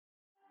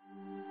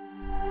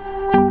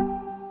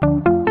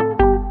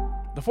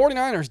The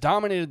 49ers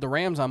dominated the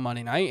Rams on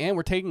Monday night, and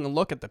we're taking a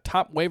look at the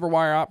top waiver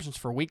wire options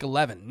for Week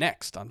 11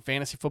 next on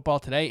Fantasy Football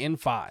Today in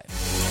 5.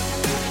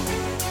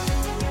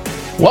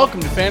 Welcome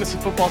to Fantasy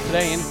Football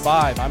Today in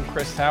 5. I'm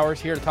Chris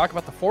Towers here to talk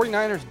about the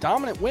 49ers'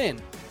 dominant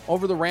win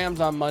over the Rams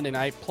on Monday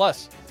night,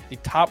 plus the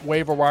top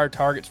waiver wire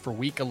targets for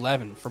Week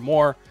 11. For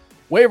more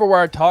waiver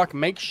wire talk,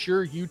 make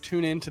sure you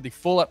tune in to the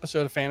full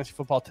episode of Fantasy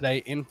Football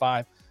Today in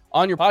 5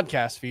 on your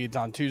podcast feeds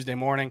on Tuesday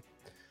morning.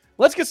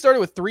 Let's get started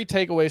with 3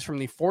 takeaways from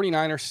the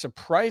 49ers'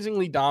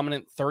 surprisingly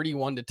dominant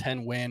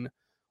 31-10 win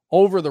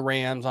over the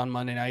Rams on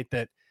Monday night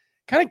that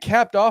kind of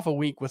capped off a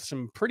week with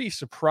some pretty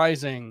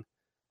surprising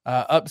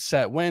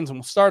upset wins. And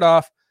we'll start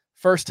off,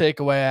 first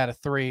takeaway out of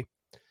 3.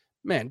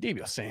 Man,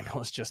 Deebo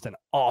Samuel is just an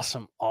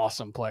awesome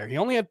player. He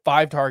only had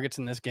 5 targets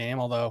in this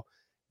game, although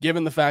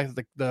given the fact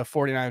that the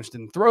 49ers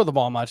didn't throw the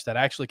ball much, that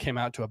actually came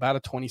out to about a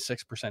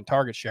 26%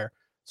 target share.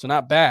 So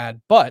not bad,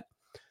 but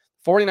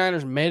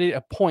 49ers made it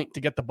a point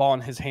to get the ball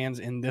in his hands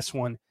in this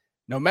one,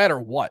 no matter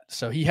what.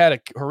 So he had a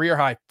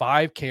career-high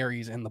 5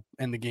 carries in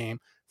the game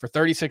for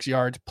 36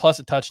 yards plus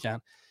a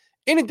touchdown,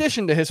 in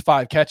addition to his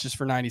 5 catches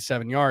for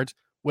 97 yards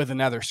with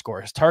another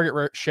score. His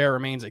target share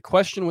remains a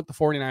question with the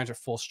 49ers at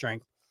full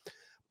strength,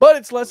 but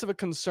it's less of a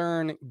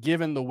concern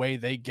given the way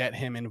they get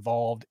him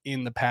involved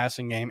in the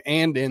passing game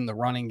and in the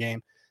running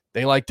game.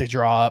 They like to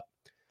draw up,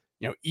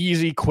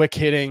 easy,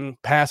 quick-hitting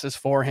passes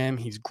for him.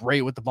 He's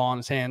great with the ball in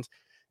his hands.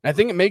 And I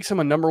think it makes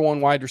him a number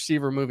 1 wide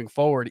receiver moving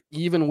forward,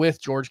 even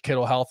with George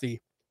Kittle healthy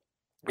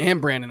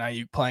and Brandon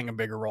Ayuk playing a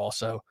bigger role.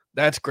 So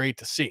that's great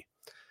to see.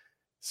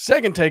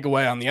 Second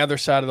takeaway on the other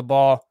side of the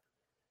ball.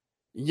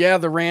 Yeah,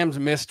 the Rams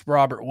missed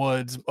Robert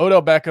Woods.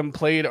 Odell Beckham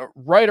played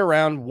right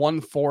around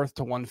 1/4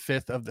 to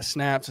 1/5 of the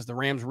snaps as the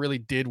Rams really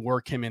did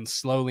work him in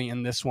slowly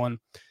in this one.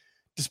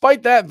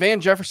 Despite that, Van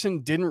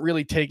Jefferson didn't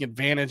really take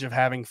advantage of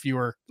having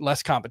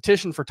less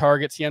competition for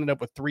targets. He ended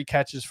up with 3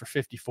 catches for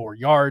 54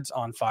 yards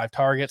on 5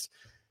 targets.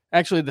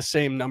 Actually, the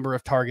same number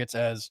of targets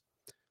as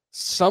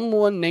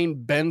someone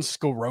named Ben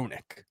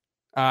Skowronek.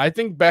 I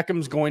think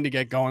Beckham's going to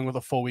get going with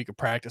a full week of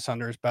practice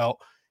under his belt,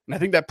 and I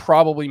think that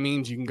probably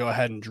means you can go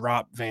ahead and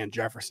drop Van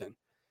Jefferson.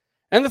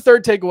 And the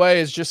third takeaway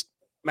is just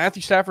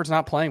Matthew Stafford's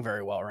not playing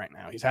very well right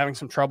now. He's having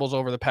some troubles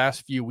over the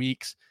past few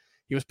weeks.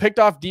 He was picked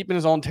off deep in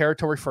his own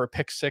territory for a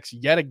pick 6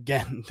 yet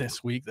again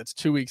this week. That's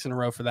 2 weeks in a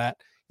row for that.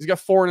 He's got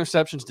 4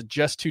 interceptions to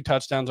just 2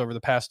 touchdowns over the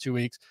past 2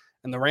 weeks.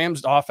 And the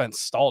Rams offense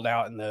stalled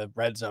out in the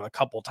red zone a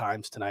couple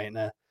times tonight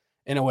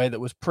in a way that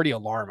was pretty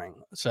alarming.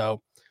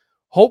 So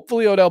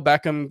hopefully Odell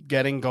Beckham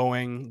getting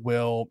going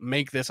will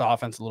make this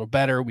offense a little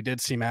better. We did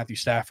see Matthew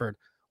Stafford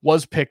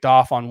was picked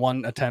off on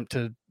one attempt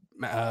to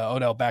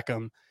Odell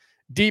Beckham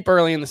deep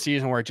early in the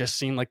season where it just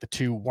seemed like the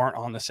two weren't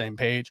on the same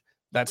page.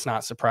 That's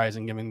not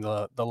surprising given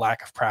the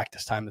lack of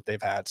practice time that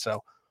they've had.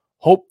 So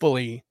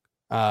hopefully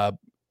Odell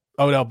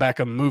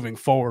Beckham moving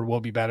forward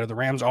will be better. The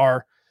Rams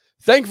are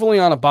thankfully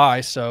on a bye,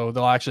 so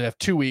they'll actually have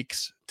 2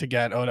 weeks to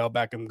get Odell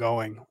Beckham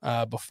going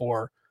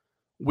before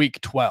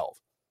Week 12.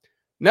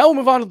 Now we'll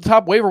move on to the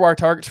top waiver wire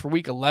targets for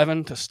Week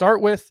 11. To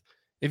start with,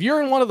 if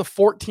you're in one of the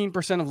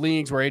 14% of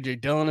leagues where A.J.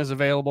 Dillon is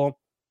available,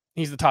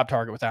 he's the top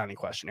target without any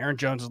question. Aaron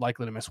Jones is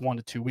likely to miss 1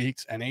 to 2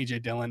 weeks, and A.J.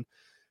 Dillon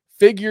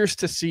figures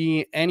to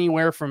see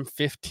anywhere from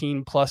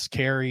 15-plus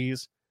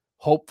carries,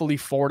 hopefully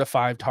 4 to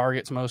 5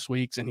 targets most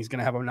weeks, and he's going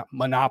to have a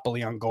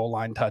monopoly on goal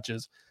line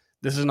touches.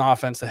 This is an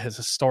offense that has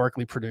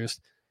historically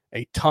produced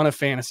a ton of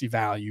fantasy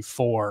value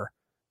for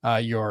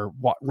your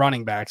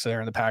running backs there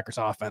in the Packers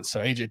offense.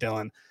 So A.J.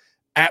 Dillon,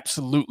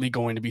 absolutely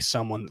going to be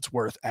someone that's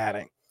worth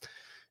adding.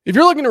 If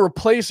you're looking to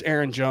replace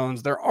Aaron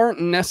Jones, there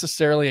aren't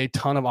necessarily a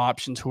ton of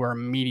options who are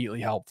immediately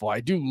helpful. I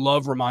do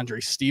love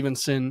Ramondre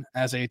Stevenson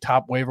as a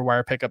top waiver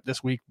wire pickup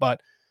this week, but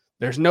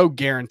there's no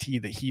guarantee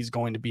that he's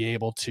going to be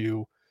able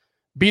to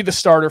be the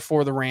starter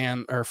for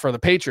the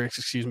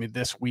Patriots,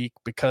 this week,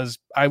 because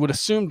I would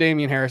assume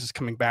Damian Harris is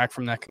coming back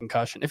from that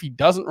concussion. If he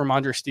doesn't,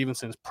 Ramondre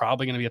Stevenson is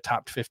probably going to be a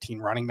top 15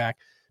 running back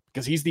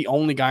because he's the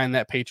only guy in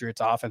that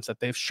Patriots offense that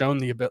they've shown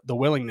the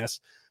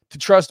willingness to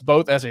trust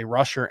both as a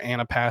rusher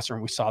and a passer,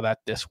 and we saw that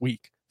this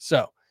week.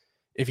 So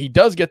if he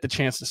does get the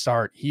chance to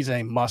start, he's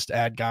a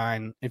must-add guy.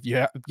 And if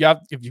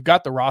you've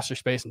got the roster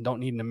space and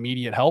don't need an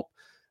immediate help,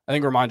 I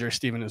think Ramondre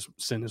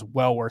Stevenson is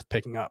well worth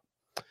picking up.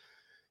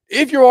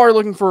 If you are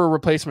looking for a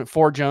replacement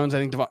for Jones, I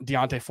think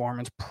Deontay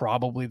Foreman's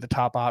probably the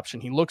top option.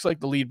 He looks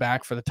like the lead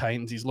back for the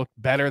Titans. He's looked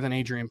better than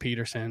Adrian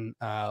Peterson.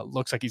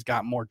 Looks like he's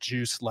got more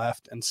juice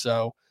left. And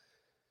so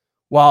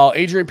while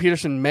Adrian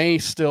Peterson may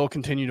still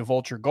continue to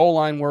vulture goal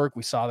line work,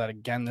 we saw that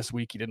again this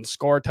week. He didn't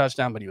score a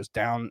touchdown, but he was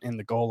down in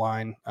the goal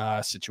line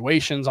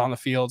situations on the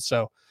field.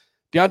 So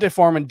Deontay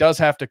Foreman does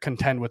have to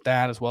contend with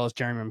that, as well as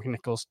Jeremy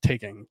McNichols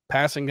taking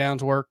passing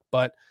downs work.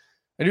 But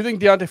I do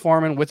think Deontay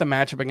Foreman, with a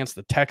matchup against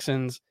the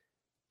Texans,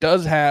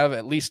 does have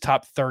at least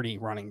top 30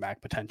 running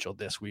back potential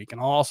this week.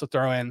 And I'll also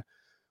throw in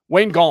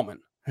Wayne Gallman,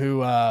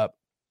 who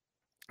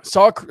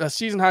saw a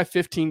season-high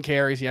 15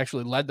 carries. He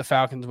actually led the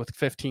Falcons with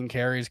 15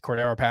 carries.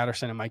 Cordero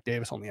Patterson and Mike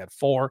Davis only had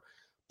 4.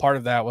 Part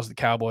of that was the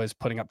Cowboys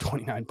putting up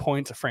 29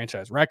 points, a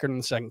franchise record in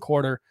the second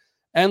quarter.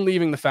 and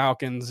leaving the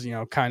Falcons,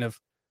 kind of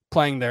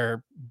playing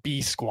their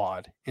B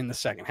squad in the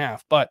second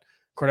half. But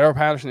Cordero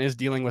Patterson is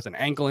dealing with an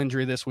ankle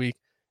injury this week,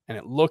 and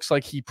it looks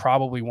like he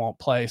probably won't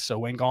play. So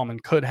Wayne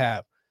Gallman could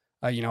have,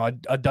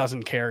 a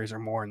dozen carries or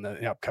more in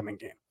the upcoming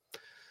game.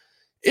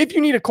 If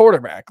you need a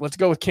quarterback, let's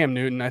go with Cam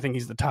Newton. I think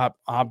he's the top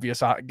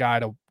obvious guy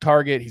to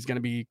target. He's going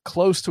to be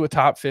close to a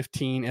top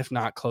 15, if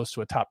not close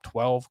to a top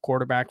 12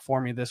 quarterback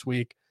for me this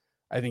week.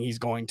 I think he's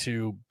going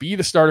to be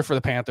the starter for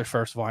the Panthers,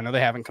 first of all. I know they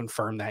haven't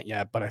confirmed that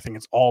yet, but I think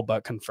it's all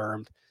but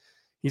confirmed.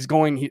 He's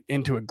going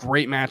into a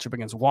great matchup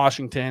against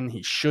Washington.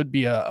 He should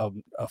be a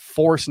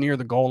force near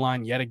the goal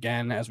line yet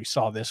again, as we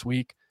saw this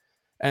week.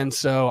 And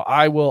so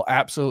I will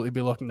absolutely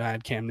be looking to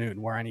add Cam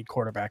Newton where I need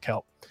quarterback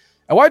help.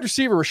 At wide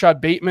receiver, Rashad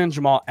Bateman,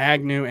 Jamal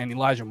Agnew, and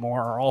Elijah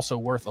Moore are also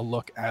worth a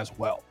look as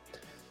well.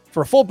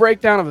 For a full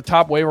breakdown of the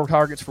top waiver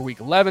targets for Week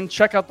 11,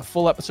 check out the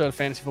full episode of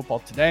Fantasy Football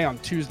Today on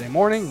Tuesday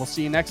morning. We'll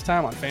see you next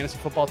time on Fantasy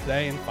Football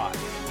Today in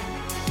 5.